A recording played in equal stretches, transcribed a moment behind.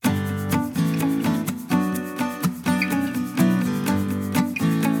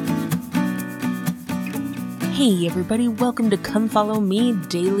Hey everybody, welcome to Come Follow Me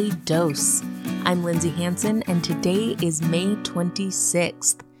Daily Dose. I'm Lindsay Hanson and today is May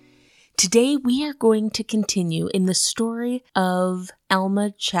 26th. Today we are going to continue in the story of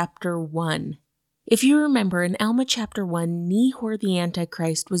Alma chapter 1. If you remember, in Alma chapter 1, Nehor the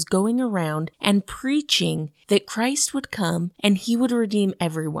Antichrist was going around and preaching that Christ would come and he would redeem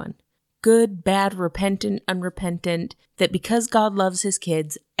everyone. Good, bad, repentant, unrepentant, that because God loves his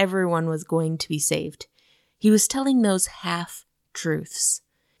kids, everyone was going to be saved. He was telling those half-truths.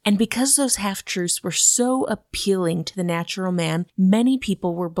 And because those half-truths were so appealing to the natural man, many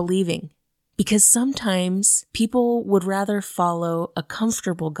people were believing. Because sometimes people would rather follow a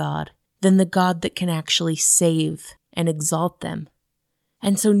comfortable God than the God that can actually save and exalt them.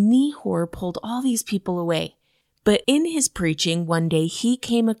 And so Nehor pulled all these people away. But in his preaching, one day he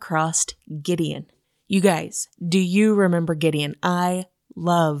came across Gideon. You guys, do you remember Gideon? I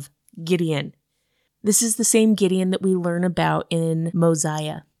love Gideon. This is the same Gideon that we learn about in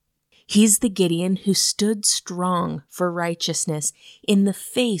Mosiah. He's the Gideon who stood strong for righteousness in the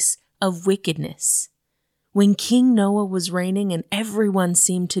face of wickedness. When King Noah was reigning and everyone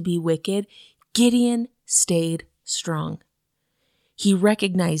seemed to be wicked, Gideon stayed strong. He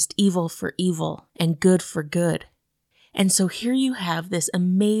recognized evil for evil and good for good. And so here you have this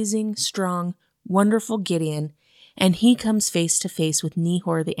amazing, strong, wonderful Gideon, and he comes face to face with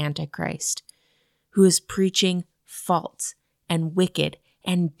Nehor the Antichrist, who is preaching false and wicked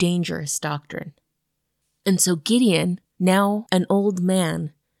and dangerous doctrine. And so Gideon, now an old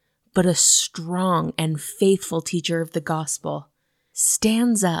man, but a strong and faithful teacher of the gospel,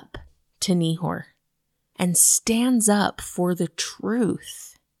 stands up to Nehor and stands up for the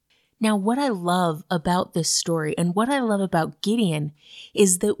truth. Now, what I love about this story and what I love about Gideon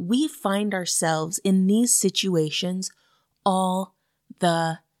is that we find ourselves in these situations all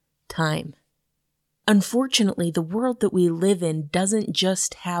the time. Unfortunately, the world that we live in doesn't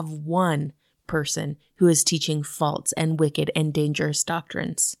just have one person who is teaching false and wicked and dangerous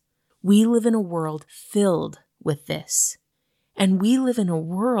doctrines. We live in a world filled with this. And we live in a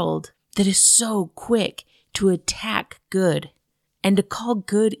world that is so quick to attack good and to call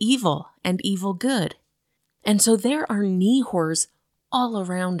good evil and evil good. And so there are Nehors all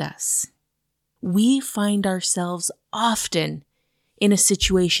around us. We find ourselves often in a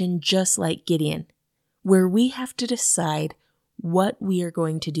situation just like Gideon, where we have to decide what we are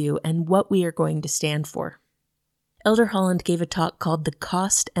going to do and what we are going to stand for. Elder Holland gave a talk called The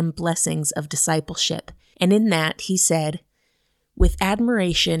Cost and Blessings of Discipleship, and in that he said, "With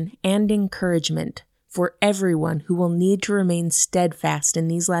admiration and encouragement for everyone who will need to remain steadfast in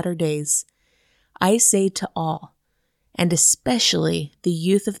these latter days, I say to all, and especially the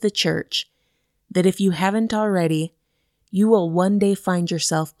youth of the church, that if you haven't already, you will one day find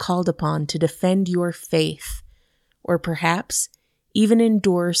yourself called upon to defend your faith, or perhaps even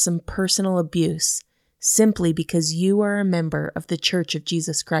endure some personal abuse simply because you are a member of the Church of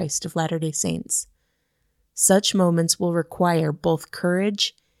Jesus Christ of Latter-day Saints. Such moments will require both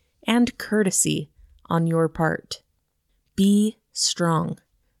courage and courtesy on your part. Be strong.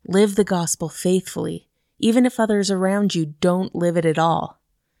 Live the gospel faithfully, even if others around you don't live it at all.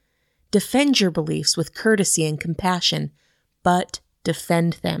 Defend your beliefs with courtesy and compassion, but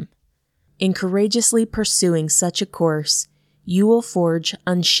defend them. In courageously pursuing such a course, you will forge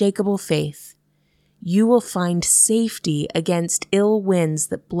unshakable faith. You will find safety against ill winds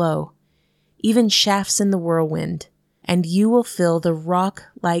that blow, even shafts in the whirlwind, and you will feel the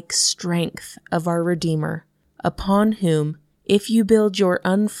rock-like strength of our Redeemer, upon whom, if you build your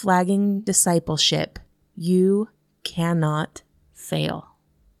unflagging discipleship, you cannot fail."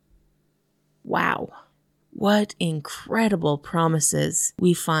 Wow. What incredible promises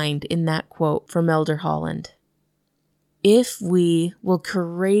we find in that quote from Elder Holland. If we will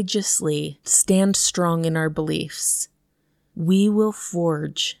courageously stand strong in our beliefs, we will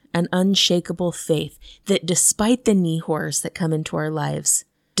forge an unshakable faith that despite the Nehors that come into our lives,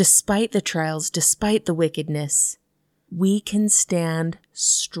 despite the trials, despite the wickedness, we can stand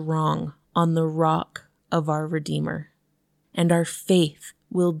strong on the rock of our Redeemer, and our faith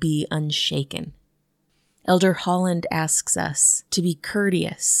will be unshaken. Elder Holland asks us to be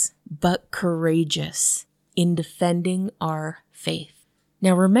courteous but courageous in defending our faith.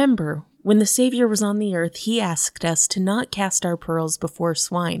 Now remember, when the Savior was on the earth, he asked us to not cast our pearls before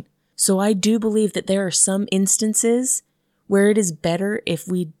swine. So I do believe that there are some instances where it is better if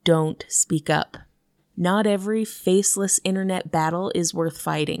we don't speak up. Not every faceless internet battle is worth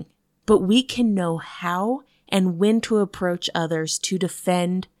fighting, but we can know how and when to approach others to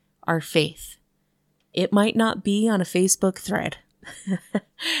defend our faith. It might not be on a Facebook thread.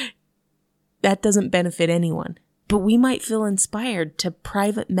 that doesn't benefit anyone. But we might feel inspired to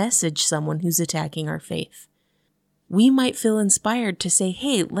private message someone who's attacking our faith. We might feel inspired to say,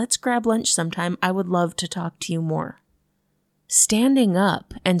 hey, let's grab lunch sometime. I would love to talk to you more. Standing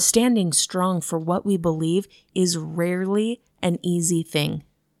up and standing strong for what we believe is rarely an easy thing.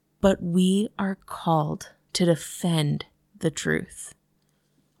 But we are called to defend the truth.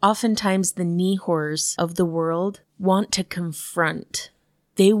 Oftentimes, the knee-horrors of the world want to confront.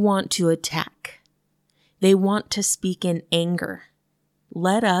 They want to attack. They want to speak in anger.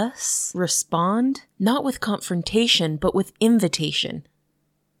 Let us respond, not with confrontation, but with invitation.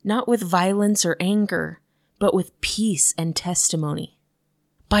 Not with violence or anger, but with peace and testimony.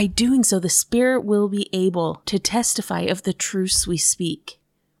 By doing so, the Spirit will be able to testify of the truths we speak,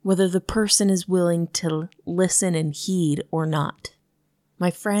 whether the person is willing to listen and heed or not. My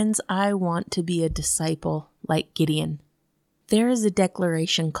friends, I want to be a disciple like Gideon. There is a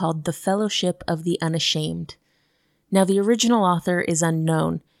declaration called the Fellowship of the Unashamed. Now, the original author is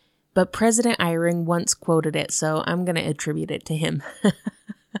unknown, but President Eyring once quoted it, so I'm going to attribute it to him.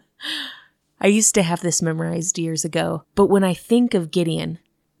 I used to have this memorized years ago, but when I think of Gideon,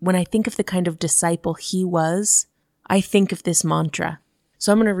 when I think of the kind of disciple he was, I think of this mantra.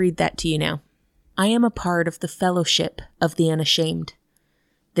 So I'm going to read that to you now. I am a part of the fellowship of the unashamed.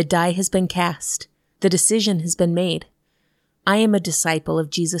 The die has been cast. The decision has been made. I am a disciple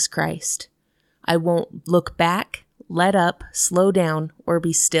of Jesus Christ. I won't look back, let up, slow down, or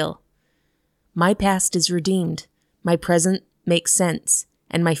be still. My past is redeemed. My present makes sense,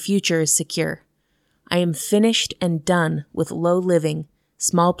 and my future is secure. I am finished and done with low living,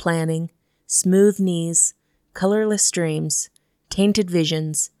 small planning, smooth knees, colorless dreams, tainted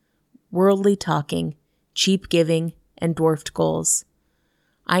visions, worldly talking, cheap giving, and dwarfed goals.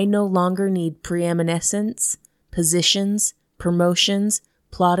 I no longer need preeminence, positions, promotions,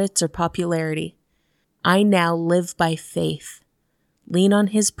 plaudits, or popularity. I now live by faith, lean on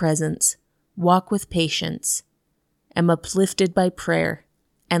His presence, walk with patience, am uplifted by prayer,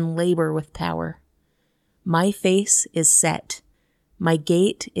 and labor with power. My face is set, my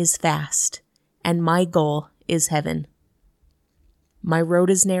gait is fast, and my goal is heaven. My road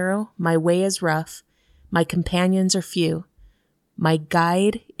is narrow, my way is rough, my companions are few. My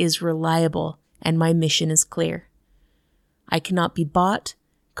guide is reliable, and my mission is clear. I cannot be bought,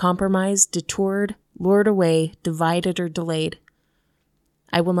 compromised, detoured, lured away, divided, or delayed.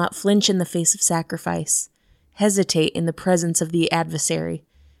 I will not flinch in the face of sacrifice, hesitate in the presence of the adversary,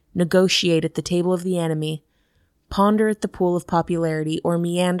 negotiate at the table of the enemy, ponder at the pool of popularity, or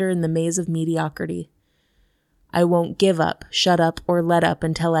meander in the maze of mediocrity. I won't give up, shut up, or let up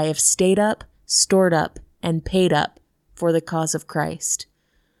until I have stayed up, stored up, and paid up for the cause of Christ.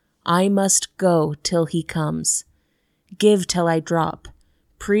 I must go till He comes, give till I drop,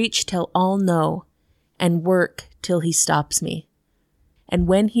 preach till all know, and work till He stops me. And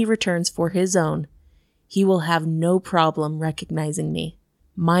when He returns for His own, He will have no problem recognizing me.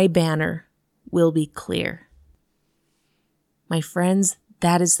 My banner will be clear. My friends,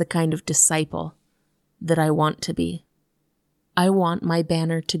 that is the kind of disciple that I want to be. I want my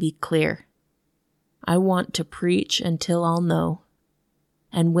banner to be clear. I want to preach until all know.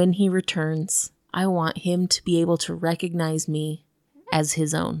 And when He returns, I want Him to be able to recognize me as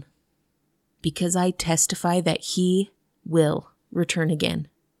His own. Because I testify that He will return again.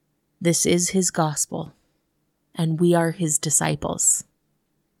 This is His gospel, and we are His disciples.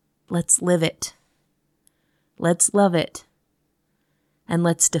 Let's live it. Let's love it. And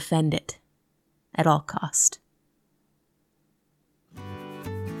let's defend it at all cost.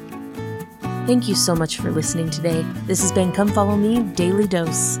 Thank you so much for listening today. This has been Come Follow Me Daily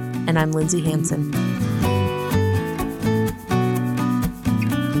Dose, and I'm Lindsay Hansen.